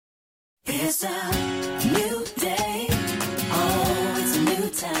It's a new day. Oh, it's a new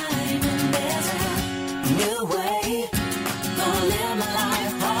time. And there's a new way. Gonna live my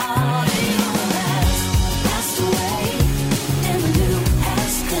life hard. The old has passed away. And the new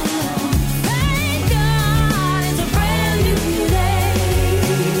has come. Thank God it's a brand new day.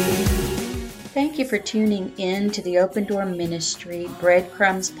 Thank you for tuning in to the Open Door Ministry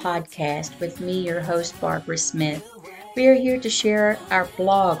Breadcrumbs podcast with me, your host, Barbara Smith. We are here to share our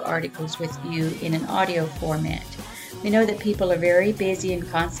blog articles with you in an audio format. We know that people are very busy and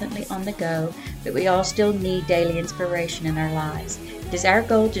constantly on the go, but we all still need daily inspiration in our lives. It is our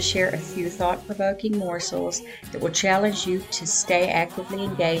goal to share a few thought-provoking morsels that will challenge you to stay actively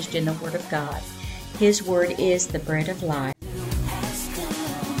engaged in the Word of God. His Word is the bread of life.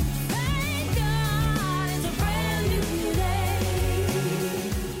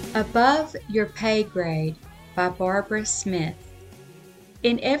 Above Your Pay Grade by Barbara Smith.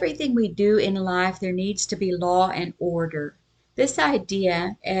 In everything we do in life, there needs to be law and order. This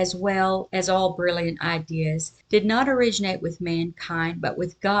idea, as well as all brilliant ideas, did not originate with mankind, but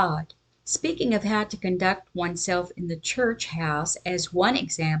with God. Speaking of how to conduct oneself in the church house, as one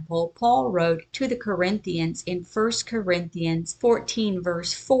example, Paul wrote to the Corinthians in 1 Corinthians 14,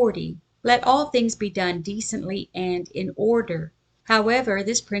 verse 40, "Let all things be done decently and in order." However,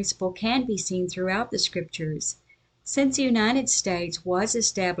 this principle can be seen throughout the Scriptures. Since the United States was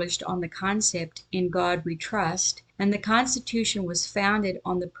established on the concept "In God We Trust," and the Constitution was founded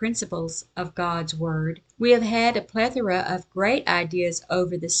on the principles of God's Word, we have had a plethora of great ideas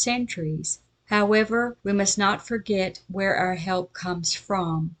over the centuries. However, we must not forget where our help comes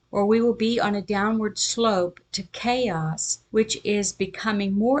from, or we will be on a downward slope to chaos, which is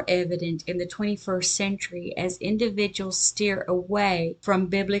becoming more evident in the 21st century as individuals steer away from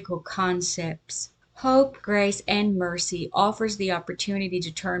biblical concepts. Hope, grace, and mercy offers the opportunity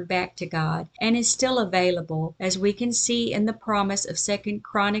to turn back to God and is still available, as we can see in the promise of 2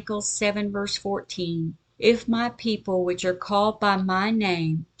 Chronicles 7 verse 14. "If my people which are called by my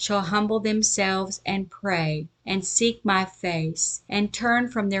name shall humble themselves and pray, and seek my face, and turn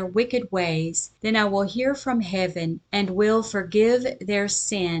from their wicked ways, then I will hear from heaven, and will forgive their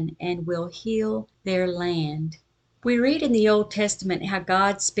sin, and will heal their land." We read in the Old Testament how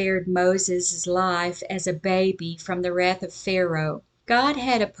God spared Moses' life as a baby from the wrath of Pharaoh. God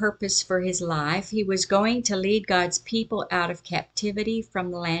had a purpose for his life. He was going to lead God's people out of captivity from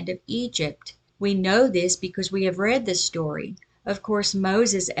the land of Egypt. We know this because we have read the story. Of course,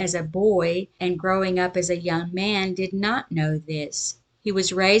 Moses as a boy and growing up as a young man did not know this. He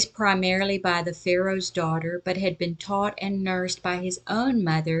was raised primarily by the Pharaoh's daughter, but had been taught and nursed by his own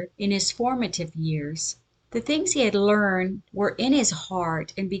mother in his formative years. The things he had learned were in his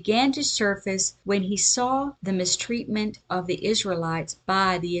heart and began to surface when he saw the mistreatment of the Israelites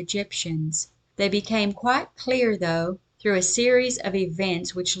by the Egyptians. They became quite clear, though, through a series of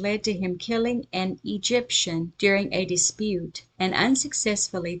events which led to him killing an Egyptian during a dispute and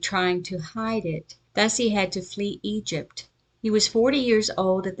unsuccessfully trying to hide it. Thus he had to flee Egypt. He was 40 years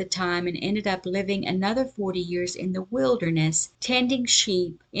old at the time and ended up living another 40 years in the wilderness, tending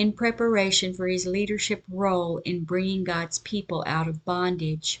sheep in preparation for his leadership role in bringing God's people out of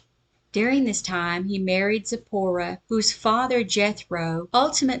bondage. During this time, he married Zipporah, whose father Jethro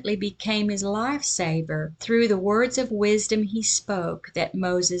ultimately became his lifesaver through the words of wisdom he spoke that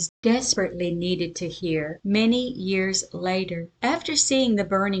Moses desperately needed to hear many years later. After seeing the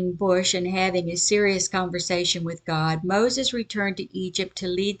burning bush and having a serious conversation with God, Moses returned to Egypt to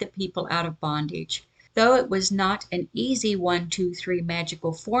lead the people out of bondage. Though it was not an easy 1, 2, 3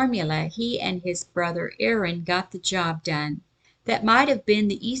 magical formula, he and his brother Aaron got the job done. That might have been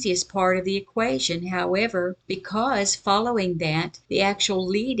the easiest part of the equation, however, because following that, the actual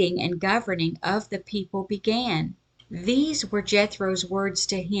leading and governing of the people began. These were Jethro's words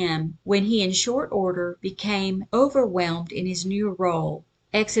to him when he in short order became overwhelmed in his new role.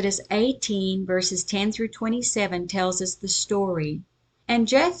 Exodus 18 verses 10 through 27 tells us the story. "And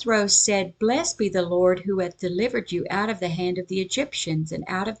Jethro said, Blessed be the Lord who hath delivered you out of the hand of the Egyptians, and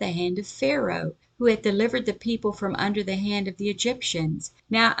out of the hand of Pharaoh, who hath delivered the people from under the hand of the Egyptians.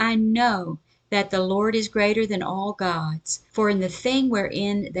 Now I know that the Lord is greater than all gods, for in the thing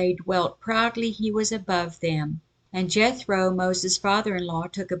wherein they dwelt proudly he was above them. And Jethro, Moses' father-in-law,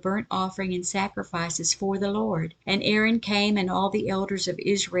 took a burnt offering and sacrifices for the Lord. And Aaron came and all the elders of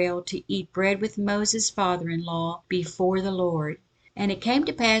Israel to eat bread with Moses' father-in-law before the Lord. And it came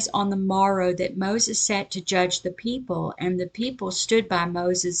to pass on the morrow that Moses sat to judge the people, and the people stood by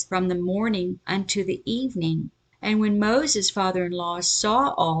Moses from the morning unto the evening. And when Moses' father-in-law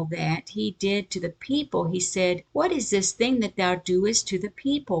saw all that he did to the people, he said, What is this thing that thou doest to the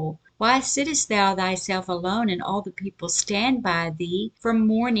people? Why sittest thou thyself alone, and all the people stand by thee from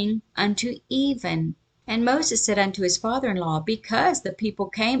morning unto even? And Moses said unto his father-in-law, Because the people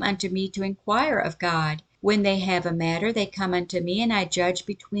came unto me to inquire of God. When they have a matter, they come unto me, and I judge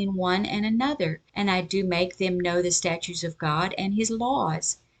between one and another, and I do make them know the statutes of God and his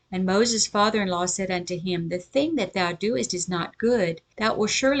laws. And Moses' father-in-law said unto him, The thing that thou doest is not good. Thou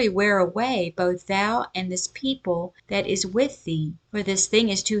wilt surely wear away both thou and this people that is with thee. For this thing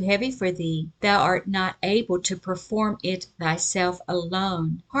is too heavy for thee. Thou art not able to perform it thyself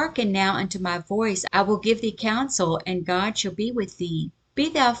alone. Hearken now unto my voice. I will give thee counsel, and God shall be with thee. Be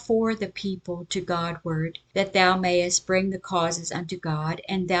thou for the people to Godward, that thou mayest bring the causes unto God,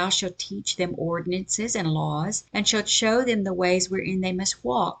 and thou shalt teach them ordinances and laws, and shalt show them the ways wherein they must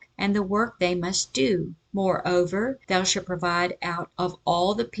walk, and the work they must do. Moreover, thou shalt provide out of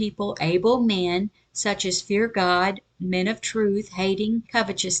all the people able men, such as fear God, men of truth, hating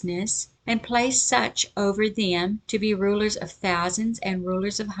covetousness, and place such over them to be rulers of thousands, and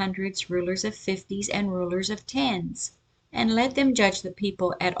rulers of hundreds, rulers of fifties, and rulers of tens. And let them judge the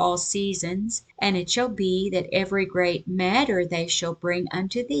people at all seasons. And it shall be that every great matter they shall bring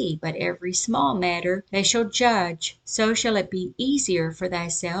unto thee, but every small matter they shall judge. So shall it be easier for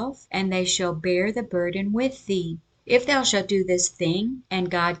thyself, and they shall bear the burden with thee. If thou shalt do this thing,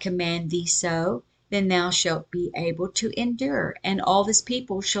 and God command thee so, then thou shalt be able to endure, and all this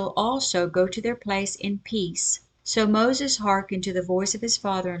people shall also go to their place in peace. So Moses hearkened to the voice of his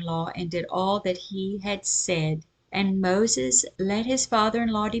father-in-law, and did all that he had said. And Moses let his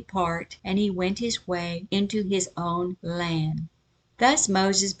father-in-law depart, and he went his way into his own land. Thus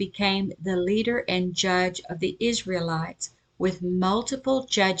Moses became the leader and judge of the Israelites, with multiple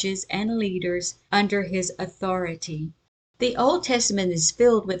judges and leaders under his authority. The Old Testament is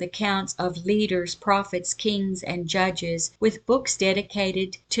filled with accounts of leaders, prophets, kings, and judges, with books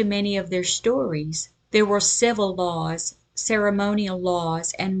dedicated to many of their stories. There were civil laws, ceremonial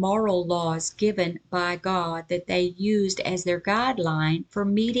laws, and moral laws given by God that they used as their guideline for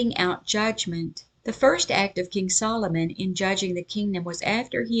meting out judgment. The first act of King Solomon in judging the kingdom was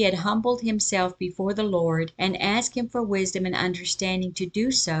after he had humbled himself before the Lord and asked him for wisdom and understanding to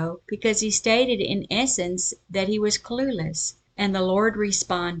do so, because he stated in essence that he was clueless. And the Lord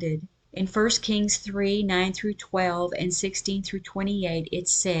responded. In 1 Kings 3, 9 through 12 and 16 through 28, it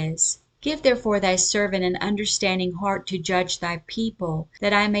says, Give therefore thy servant an understanding heart to judge thy people,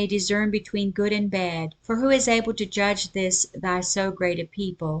 that I may discern between good and bad. For who is able to judge this thy so great a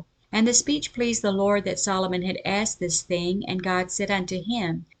people? And the speech pleased the Lord that Solomon had asked this thing. And God said unto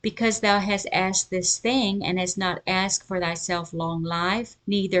him, Because thou hast asked this thing, and hast not asked for thyself long life,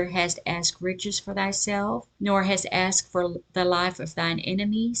 neither hast asked riches for thyself, nor hast asked for the life of thine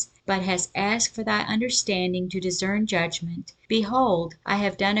enemies, but hast asked for thy understanding to discern judgment, behold, I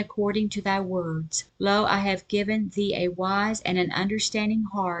have done according to thy words. Lo, I have given thee a wise and an understanding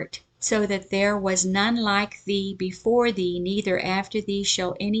heart, so that there was none like thee before thee, neither after thee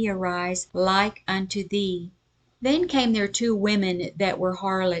shall any arise like unto thee. Then came there two women that were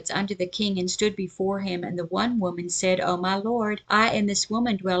harlots unto the king, and stood before him. And the one woman said, O my lord, I and this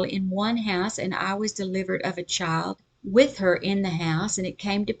woman dwell in one house, and I was delivered of a child with her in the house. And it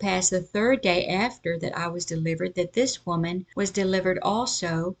came to pass the third day after that I was delivered, that this woman was delivered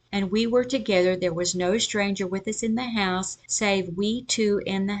also, and we were together. There was no stranger with us in the house, save we two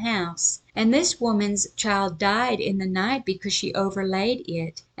in the house. And this woman's child died in the night, because she overlaid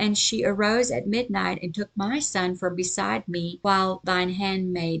it. And she arose at midnight, and took my son from beside me, while thine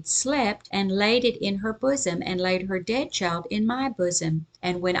handmaid slept, and laid it in her bosom, and laid her dead child in my bosom.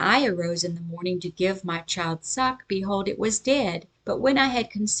 And when I arose in the morning to give my child suck, behold, it was dead. But when I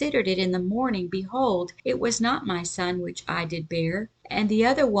had considered it in the morning, behold, it was not my son which I did bear. And the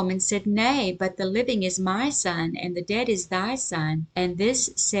other woman said, Nay, but the living is my son, and the dead is thy son. And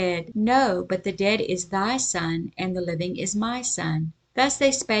this said, No, but the dead is thy son, and the living is my son. Thus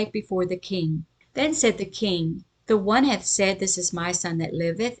they spake before the king. Then said the king, The one hath said, This is my son that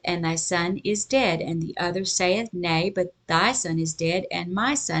liveth, and thy son is dead. And the other saith, Nay, but thy son is dead, and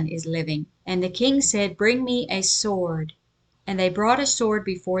my son is living. And the king said, Bring me a sword. And they brought a sword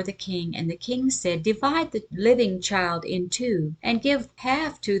before the king. And the king said, Divide the living child in two, and give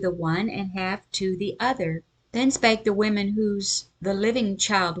half to the one, and half to the other. Then spake the woman whose the living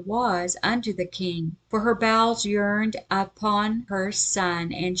child was unto the king, for her bowels yearned upon her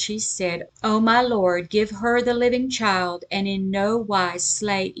son. And she said, O my lord, give her the living child, and in no wise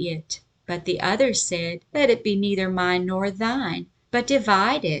slay it. But the other said, Let it be neither mine nor thine, but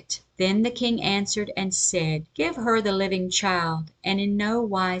divide it. Then the king answered and said, Give her the living child, and in no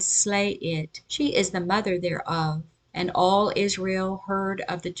wise slay it. She is the mother thereof. And all Israel heard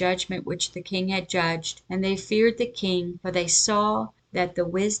of the judgment which the king had judged, and they feared the king, for they saw that the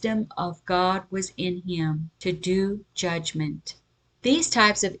wisdom of God was in him to do judgment. These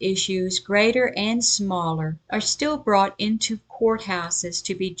types of issues, greater and smaller, are still brought into courthouses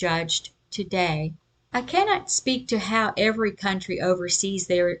to be judged today. I cannot speak to how every country oversees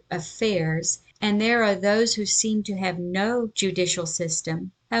their affairs, and there are those who seem to have no judicial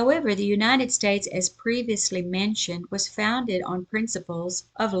system. However, the United States, as previously mentioned, was founded on principles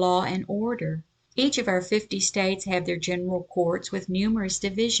of law and order. Each of our 50 states have their general courts with numerous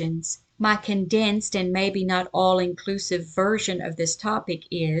divisions. My condensed and maybe not all-inclusive version of this topic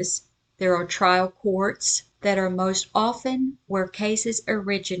is: there are trial courts that are most often where cases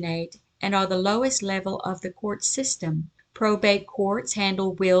originate and are the lowest level of the court system. Probate courts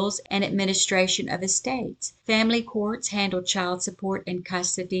handle wills and administration of estates. Family courts handle child support and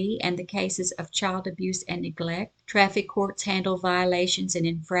custody and the cases of child abuse and neglect. Traffic courts handle violations and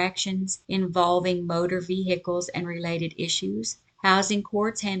infractions involving motor vehicles and related issues. Housing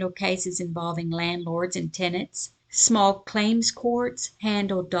courts handle cases involving landlords and tenants. Small claims courts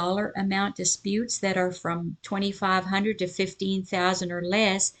handle dollar amount disputes that are from $2,500 to $15,000 or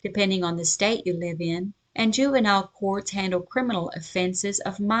less, depending on the state you live in. And juvenile courts handle criminal offenses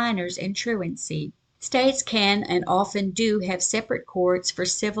of minors and truancy. States can and often do have separate courts for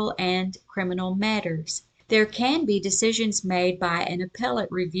civil and criminal matters. There can be decisions made by an appellate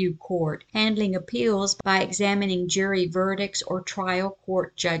review court, handling appeals by examining jury verdicts or trial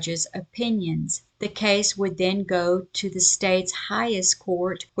court judges' opinions. The case would then go to the state's highest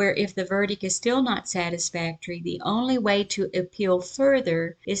court, where if the verdict is still not satisfactory, the only way to appeal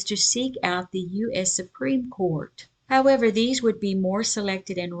further is to seek out the U.S. Supreme Court. However, these would be more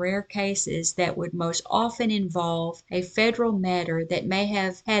selected and rare cases that would most often involve a federal matter that may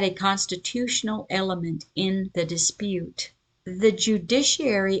have had a constitutional element in the dispute. The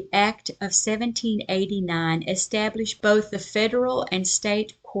Judiciary Act of 1789 established both the federal and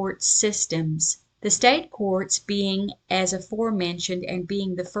state court systems. The state courts being as aforementioned and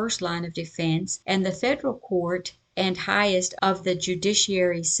being the first line of defense, and the federal court and highest of the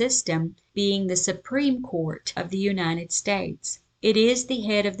judiciary system being the Supreme Court of the United States. It is the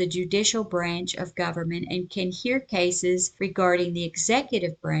head of the judicial branch of government and can hear cases regarding the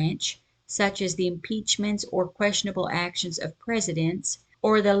executive branch, such as the impeachments or questionable actions of presidents,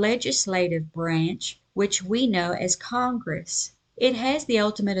 or the legislative branch, which we know as Congress. It has the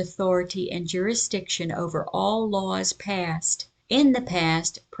ultimate authority and jurisdiction over all laws passed in the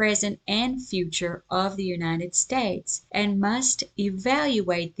past, present, and future of the United States, and must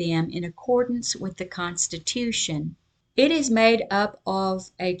evaluate them in accordance with the Constitution. It is made up of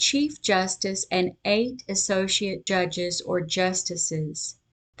a Chief Justice and 8 associate judges or justices.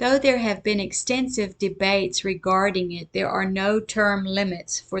 Though there have been extensive debates regarding it, there are no term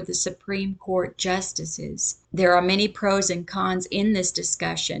limits for the Supreme Court justices. There are many pros and cons in this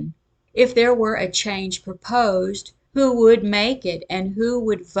discussion. If there were a change proposed, who would make it and who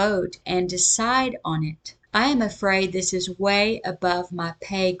would vote and decide on it? I am afraid this is way above my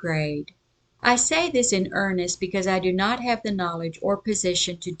pay grade. I say this in earnest because I do not have the knowledge or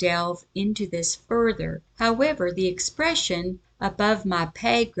position to delve into this further. However, the expression above my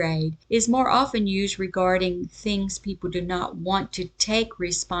pay grade is more often used regarding things people do not want to take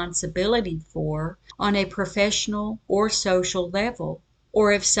responsibility for on a professional or social level.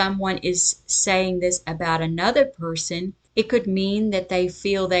 Or if someone is saying this about another person, it could mean that they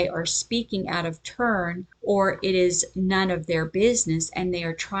feel they are speaking out of turn, or it is none of their business and they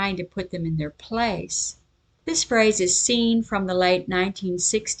are trying to put them in their place. This phrase is seen from the late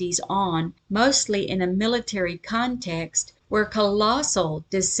 1960s on, mostly in a military context where colossal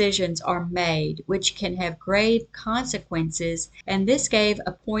decisions are made which can have grave consequences, and this gave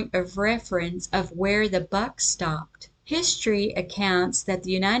a point of reference of where the buck stopped. History accounts that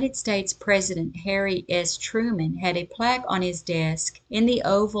the United States President Harry S. Truman had a plaque on his desk in the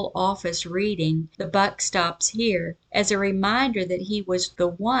Oval Office reading, "The buck stops here," as a reminder that he was the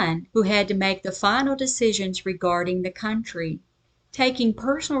one who had to make the final decisions regarding the country. Taking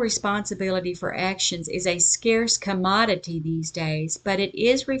personal responsibility for actions is a scarce commodity these days, but it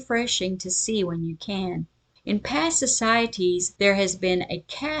is refreshing to see when you can. In past societies, there has been a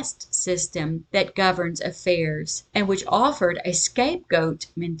caste system that governs affairs, and which offered a scapegoat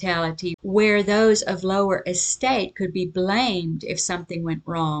mentality where those of lower estate could be blamed if something went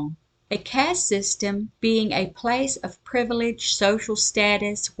wrong. A caste system being a place of privilege, social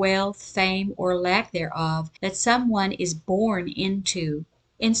status, wealth, fame, or lack thereof that someone is born into.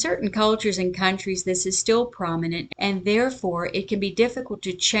 In certain cultures and countries, this is still prominent, and therefore it can be difficult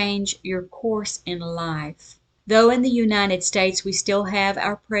to change your course in life. Though in the United States we still have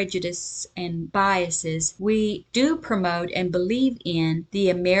our prejudices and biases, we do promote and believe in the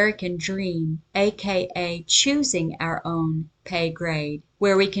American dream, aka choosing our own pay grade,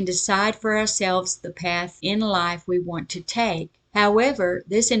 where we can decide for ourselves the path in life we want to take. However,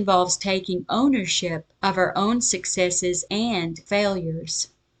 this involves taking ownership of our own successes and failures.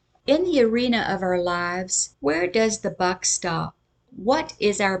 In the arena of our lives, where does the buck stop? What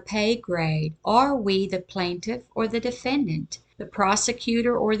is our pay grade? Are we the plaintiff or the defendant, the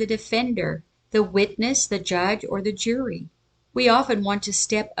prosecutor or the defender, the witness, the judge, or the jury? We often want to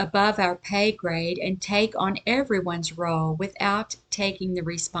step above our pay grade and take on everyone's role without taking the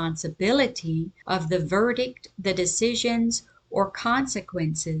responsibility of the verdict, the decisions, or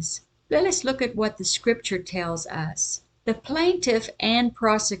consequences. Let us look at what the scripture tells us. The plaintiff and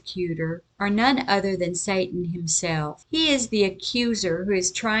prosecutor are none other than Satan himself. He is the accuser who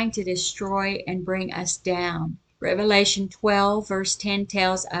is trying to destroy and bring us down. Revelation 12 verse 10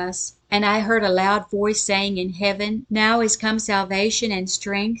 tells us, "And I heard a loud voice saying in heaven, Now is come salvation and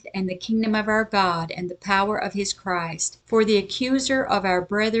strength and the kingdom of our God and the power of his Christ. For the accuser of our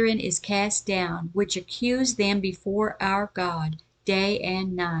brethren is cast down, which accused them before our God day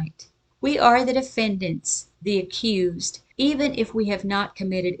and night." We are the defendants, the accused. Even if we have not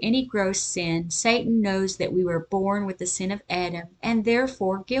committed any gross sin, Satan knows that we were born with the sin of Adam and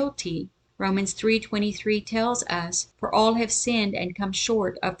therefore guilty. Romans 3:23 tells us, "For all have sinned and come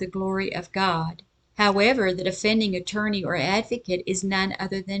short of the glory of God." However, the defending attorney or advocate is none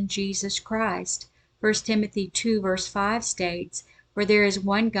other than Jesus Christ. 1 Timothy 2 verse 5 states, "For there is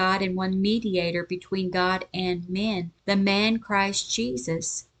one God and one mediator between God and men, the man Christ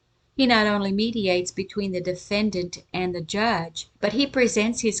Jesus." He not only mediates between the defendant and the judge, but he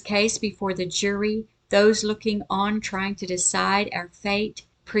presents his case before the jury, those looking on trying to decide our fate,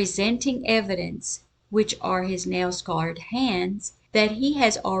 presenting evidence, which are his nail-scarred hands, that he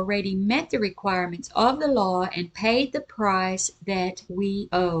has already met the requirements of the law and paid the price that we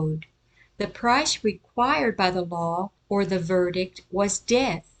owed. The price required by the law or the verdict was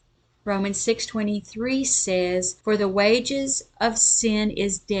death. Romans 6:23 says, "For the wages of sin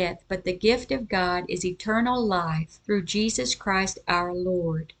is death, but the gift of God is eternal life through Jesus Christ our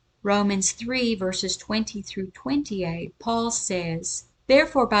Lord." Romans 3 verses 20 through 28, Paul says,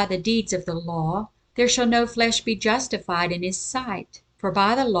 "Therefore by the deeds of the law there shall no flesh be justified in his sight. For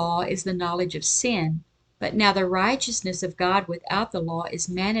by the law is the knowledge of sin. But now the righteousness of God without the law is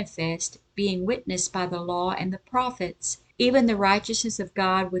manifest, being witnessed by the law and the prophets, even the righteousness of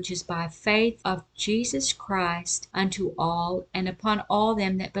God which is by faith of Jesus Christ unto all and upon all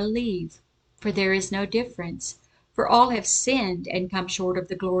them that believe. For there is no difference. For all have sinned and come short of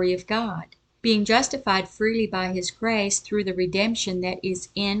the glory of God, being justified freely by his grace through the redemption that is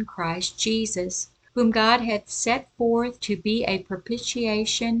in Christ Jesus, whom God hath set forth to be a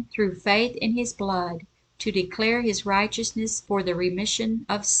propitiation through faith in his blood, to declare his righteousness for the remission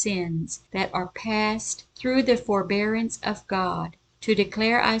of sins that are past through the forbearance of God. To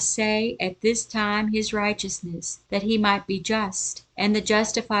declare, I say, at this time his righteousness, that he might be just, and the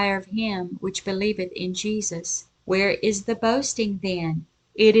justifier of him which believeth in Jesus. Where is the boasting then?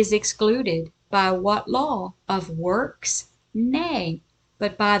 It is excluded. By what law? Of works? Nay,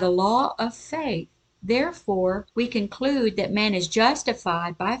 but by the law of faith. Therefore, we conclude that man is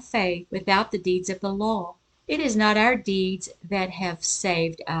justified by faith without the deeds of the law. It is not our deeds that have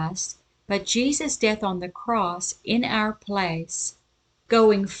saved us, but Jesus' death on the cross in our place.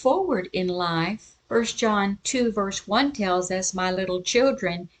 Going forward in life, 1 John 2 verse 1 tells us, "My little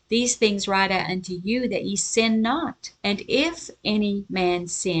children, these things write I unto you, that ye sin not. And if any man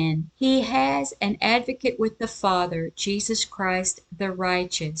sin, he has an advocate with the Father, Jesus Christ the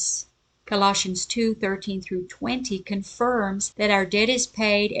righteous." Colossians 2:13 through 20 confirms that our debt is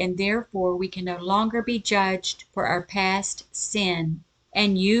paid and therefore we can no longer be judged for our past sin.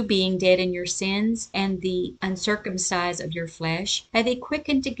 "And you, being dead in your sins and the uncircumcised of your flesh, hath he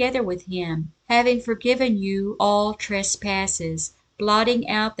quickened together with him, having forgiven you all trespasses, blotting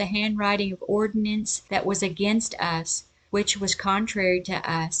out the handwriting of ordinance that was against us, which was contrary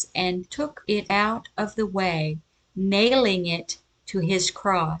to us, and took it out of the way, nailing it to his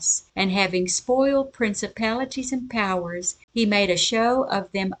cross. And having spoiled principalities and powers, he made a show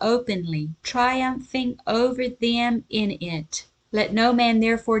of them openly, triumphing over them in it. Let no man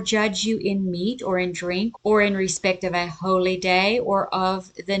therefore judge you in meat or in drink, or in respect of a holy day, or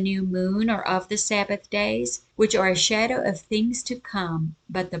of the new moon, or of the Sabbath days, which are a shadow of things to come,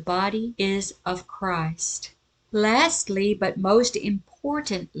 but the body is of Christ." Lastly, but most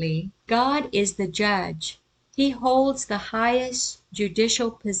importantly, God is the judge. He holds the highest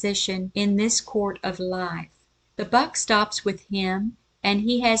judicial position in this court of life. The buck stops with him, and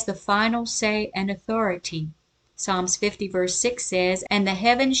he has the final say and authority. Psalms 50 verse 6 says, "And the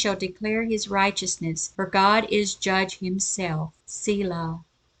heavens shall declare his righteousness, for God is judge himself." Selah.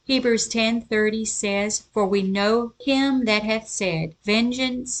 Hebrews 10:30 says, "For we know him that hath said,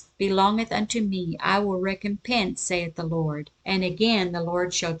 Vengeance belongeth unto me, I will recompense, saith the Lord. And again, the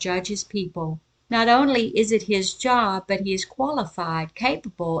Lord shall judge his people." Not only is it his job, but he is qualified,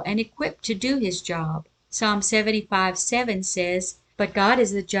 capable, and equipped to do his job. Psalm 75:7 says, "But God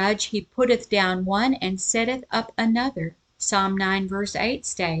is the judge, he putteth down one and setteth up another." Psalm 9 verse 8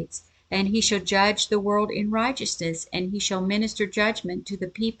 states, "And he shall judge the world in righteousness, and he shall minister judgment to the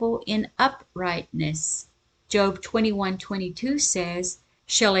people in uprightness." Job 21:22 says,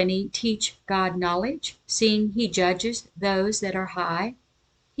 "Shall any teach God knowledge, seeing he judges those that are high?"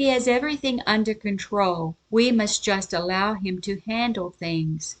 He has everything under control. We must just allow him to handle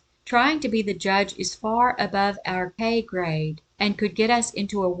things. Trying to be the judge is far above our pay grade and could get us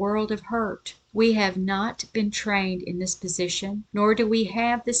into a world of hurt. We have not been trained in this position, nor do we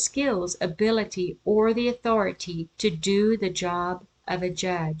have the skills, ability, or the authority to do the job of a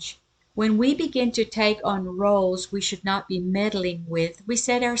judge. When we begin to take on roles we should not be meddling with, we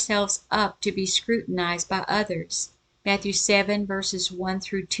set ourselves up to be scrutinized by others. Matthew 7 verses 1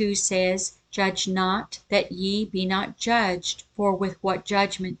 through 2 says, "Judge not, that ye be not judged, for with what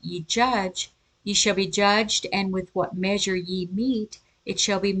judgment ye judge, ye shall be judged, and with what measure ye mete, it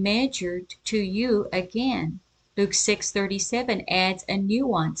shall be measured to you again." Luke 6:37 adds a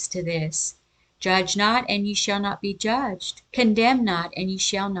nuance to this. "Judge not, and ye shall not be judged. Condemn not, and ye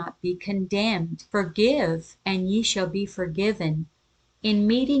shall not be condemned. Forgive, and ye shall be forgiven." In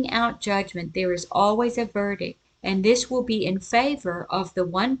meting out judgment there is always a verdict, and this will be in favor of the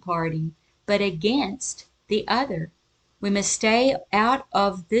one party, but against the other. We must stay out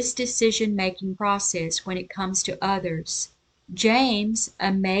of this decision-making process when it comes to others. James,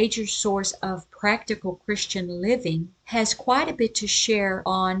 a major source of practical Christian living, has quite a bit to share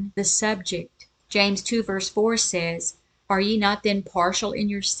on the subject. James 2 verse 4 says, "Are ye not then partial in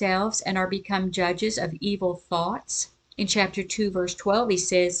yourselves, and are become judges of evil thoughts?" In chapter 2 verse 12 he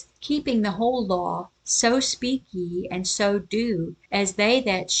says, "Keeping the whole law, so speak ye, and so do, as they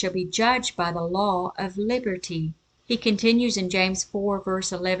that shall be judged by the law of liberty." He continues in James 4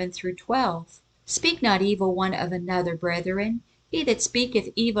 verse 11 through 12, "Speak not evil one of another, brethren. He that speaketh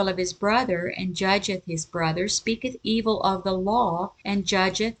evil of his brother, and judgeth his brother, speaketh evil of the law, and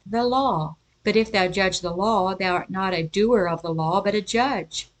judgeth the law. But if thou judge the law, thou art not a doer of the law, but a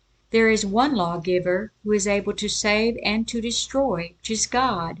judge. There is one lawgiver, who is able to save and to destroy, which is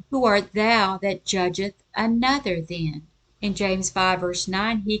God. Who art thou that judgeth another then?" In James 5 verse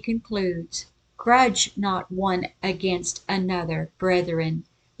 9 he concludes, "Grudge not one against another, brethren,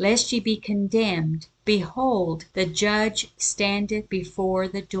 lest ye be condemned. Behold, the judge standeth before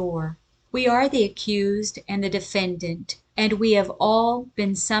the door." We are the accused and the defendant, and we have all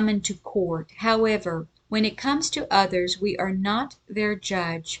been summoned to court. However, when it comes to others, we are not their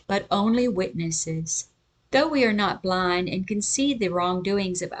judge, but only witnesses. Though we are not blind and can see the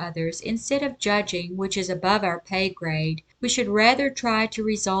wrongdoings of others, instead of judging, which is above our pay grade, we should rather try to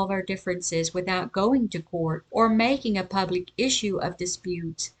resolve our differences without going to court or making a public issue of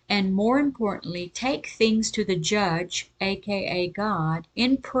disputes, and more importantly, take things to the judge, aka God,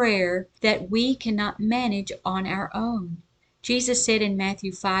 in prayer that we cannot manage on our own. Jesus said in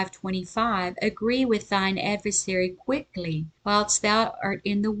Matthew 5:25, "Agree with thine adversary quickly, whilst thou art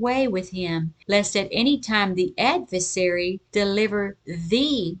in the way with him, lest at any time the adversary deliver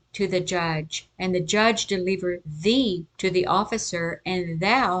thee to the judge, and the judge deliver thee to the officer, and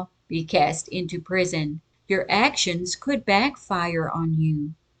thou be cast into prison." Your actions could backfire on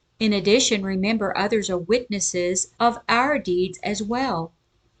you. In addition, remember others are witnesses of our deeds as well.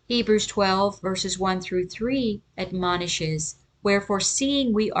 Hebrews 12 verses 1 through 3 admonishes, "Wherefore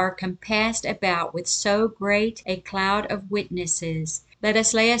seeing we are compassed about with so great a cloud of witnesses, let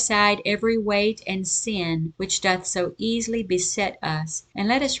us lay aside every weight and sin which doth so easily beset us, and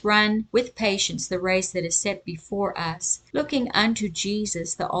let us run with patience the race that is set before us, looking unto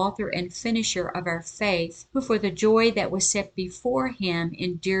Jesus, the author and finisher of our faith, who for the joy that was set before him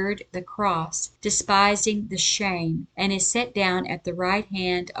endured the cross, despising the shame, and is set down at the right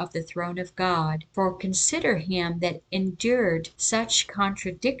hand of the throne of God. For consider him that endured such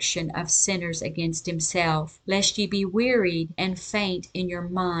contradiction of sinners against himself, lest ye be wearied and faint in your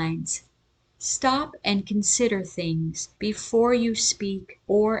minds." Stop and consider things before you speak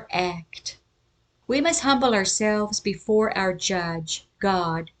or act. We must humble ourselves before our judge,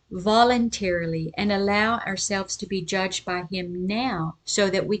 God, voluntarily, and allow ourselves to be judged by Him now so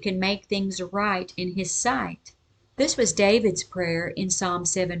that we can make things right in His sight. This was David's prayer in Psalm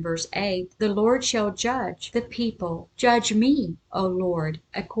 7 verse 8. The Lord shall judge the people. Judge me, O Lord,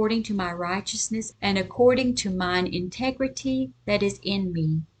 according to my righteousness and according to mine integrity that is in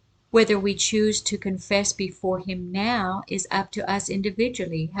me. Whether we choose to confess before Him now is up to us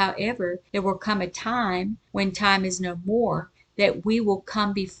individually. However, there will come a time, when time is no more, that we will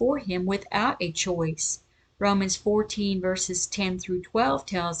come before Him without a choice. Romans 14 verses 10 through 12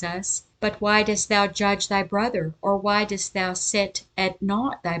 tells us, "But why dost thou judge thy brother? Or why dost thou set at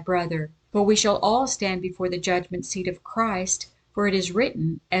naught thy brother? For we shall all stand before the judgment seat of Christ. For it is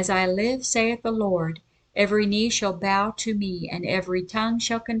written, As I live, saith the Lord, every knee shall bow to me, and every tongue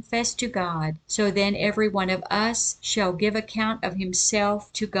shall confess to God. So then every one of us shall give account of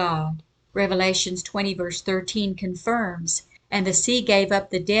himself to God." Revelations 20 verse 13 confirms, "And the sea gave up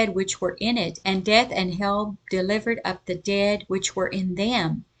the dead which were in it, and death and hell delivered up the dead which were in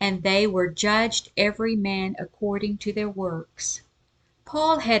them, and they were judged every man according to their works."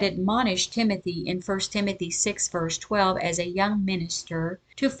 Paul had admonished Timothy in 1 Timothy 6 verse 12 as a young minister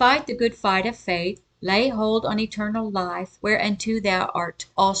to fight the good fight of faith, lay hold on eternal life, whereunto thou art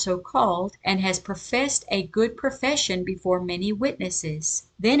also called, and hast professed a good profession before many witnesses.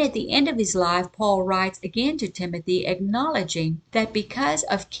 Then at the end of his life, Paul writes again to Timothy, acknowledging that because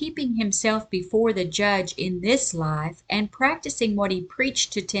of keeping himself before the judge in this life and practicing what he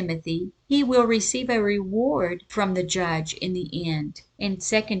preached to Timothy, he will receive a reward from the judge in the end. In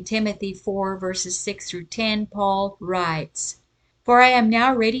 2 Timothy 4 verses 6 through 10, Paul writes, "For I am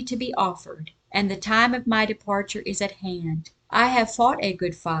now ready to be offered, and the time of my departure is at hand. I have fought a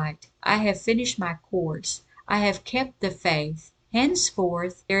good fight. I have finished my course. I have kept the faith.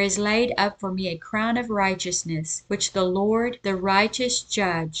 Henceforth there is laid up for me a crown of righteousness, which the Lord, the righteous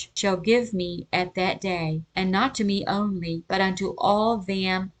judge, shall give me at that day, and not to me only, but unto all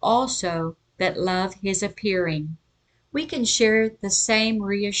them also that love his appearing." We can share the same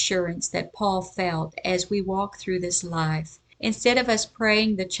reassurance that Paul felt as we walk through this life. Instead of us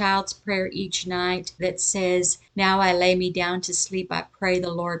praying the child's prayer each night that says, "Now I lay me down to sleep, I pray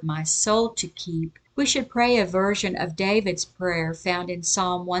the Lord my soul to keep," we should pray a version of David's prayer found in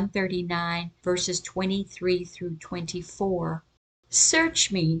Psalm 139 verses 23 through 24.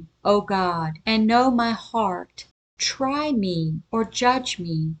 "Search me, O God, and know my heart. Try me, or judge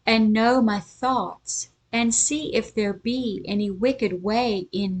me, and know my thoughts. And see if there be any wicked way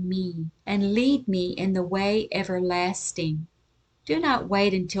in me, and lead me in the way everlasting." Do not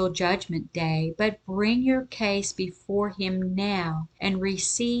wait until Judgment Day, but bring your case before Him now and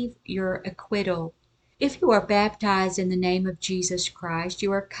receive your acquittal. If you are baptized in the name of Jesus Christ,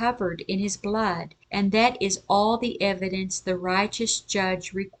 you are covered in His blood, and that is all the evidence the righteous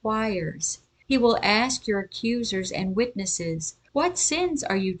judge requires. He will ask your accusers and witnesses, "What sins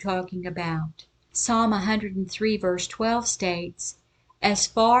are you talking about?" Psalm 103 verse 12 states, "As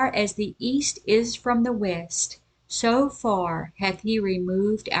far as the east is from the west, so far hath He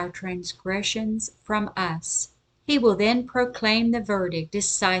removed our transgressions from us." He will then proclaim the verdict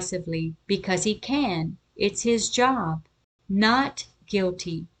decisively because He can. It's His job. Not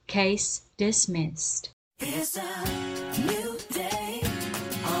guilty. Case dismissed. It's a new day.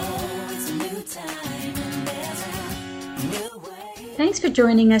 Oh, it's a new time. And there's a new way. Thanks for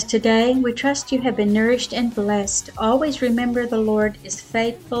joining us today. We trust you have been nourished and blessed. Always remember the Lord is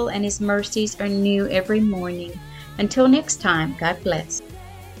faithful and His mercies are new every morning. Until next time, God bless.